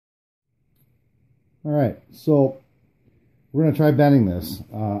All right, so we're going to try bending this.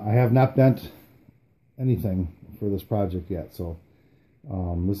 I have not bent anything for this project yet, so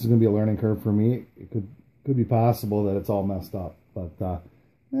this is going to be a learning curve for me. It could be possible that it's all messed up, but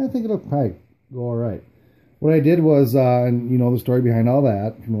I think it'll probably go all right. What I did was, and you know the story behind all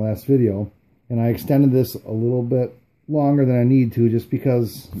that from the last video, and I extended this a little bit longer than I need to, just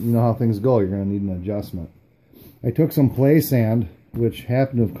because you know how things go. You're going to need an adjustment. I took some play sand, which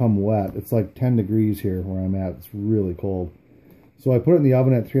happened to have come wet. It's like 10 degrees here where I'm at. It's really cold. So I put it in the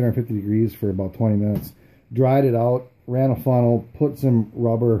oven at 350 degrees for about 20 minutes, dried it out, ran a funnel, put some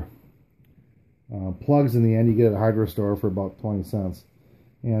rubber plugs in the end you get at a hardware store for about 20 cents,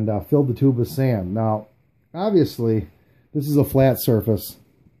 and filled the tube with sand. Now, obviously, this is a flat surface.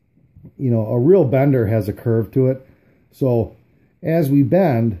 You know, a real bender has a curve to it. So as we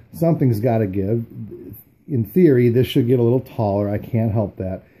bend, something's got to give. In theory, this should get a little taller. I can't help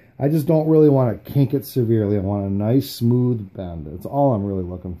that. I just don't really want to kink it severely. I want a nice, smooth bend. That's all I'm really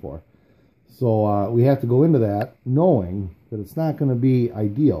looking for. So we have to go into that knowing that it's not going to be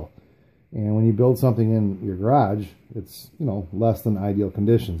ideal. And when you build something in your garage, it's, you know, less than ideal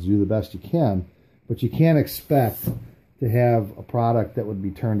conditions. You do the best you can, but you can't expect to have a product that would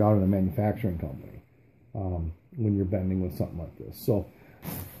be turned out in a manufacturing company when you're bending with something like this. So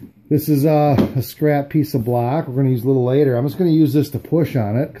this is a scrap piece of block we're going to use a little later. I'm just going to use this to push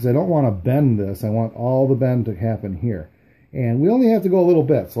on it because I don't want to bend this. I want all the bend to happen here. And we only have to go a little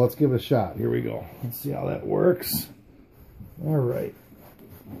bit, so let's give it a shot. Here we go. Let's see how that works. All right.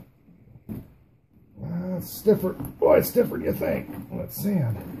 It's stiffer. Boy, it's stiffer than you think. Let's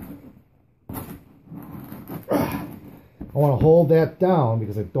sand. I want to hold that down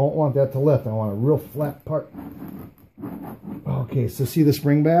because I don't want that to lift. I want a real flat part. Okay, so see the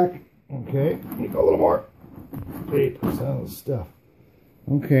spring back? Okay, you go a little more. 8% of the stuff.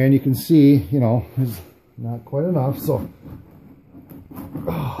 Okay, and you can see, you know, there's not quite enough, so.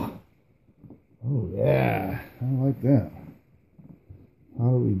 Oh yeah, I like that. How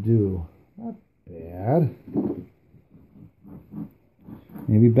do we do? Not bad.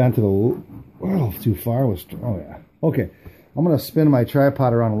 Maybe bent it a little too far. Oh yeah. Okay, I'm going to spin my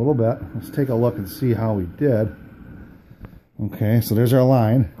tripod around a little bit. Let's take a look and see how we did. Okay, so there's our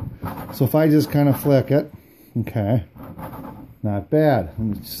line. So if I just kind of flick it, okay, not bad. Let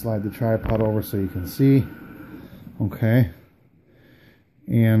me slide the tripod over so you can see. Okay,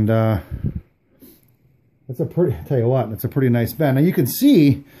 and that's a pretty, I'll tell you what, that's a pretty nice bend. Now you can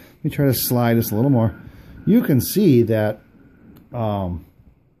see, let me try to slide this a little more. You can see that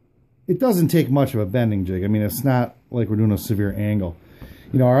it doesn't take much of a bending jig. I mean, it's not like we're doing a severe angle.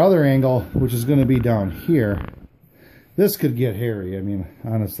 You know, our other angle, which is going to be down here, this could get hairy. I mean,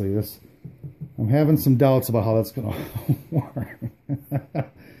 honestly, this, I'm having some doubts about how that's going to work.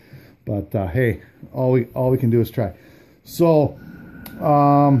 But hey, all we can do is try. So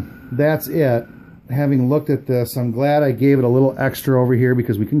that's it. Having looked at this, I'm glad I gave it a little extra over here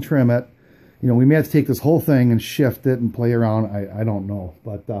because we can trim it. You know, we may have to take this whole thing and shift it and play around. I don't know.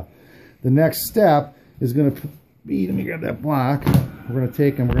 But the next step is going to be, let me grab that block. We're going to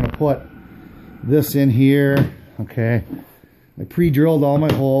take and we're going to put this in here. Okay. I pre-drilled all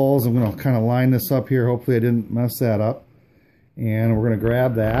my holes. I'm going to kind of line this up here. Hopefully I didn't mess that up. And we're going to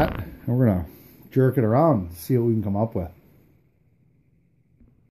grab that and we're going to jerk it around and see what we can come up with.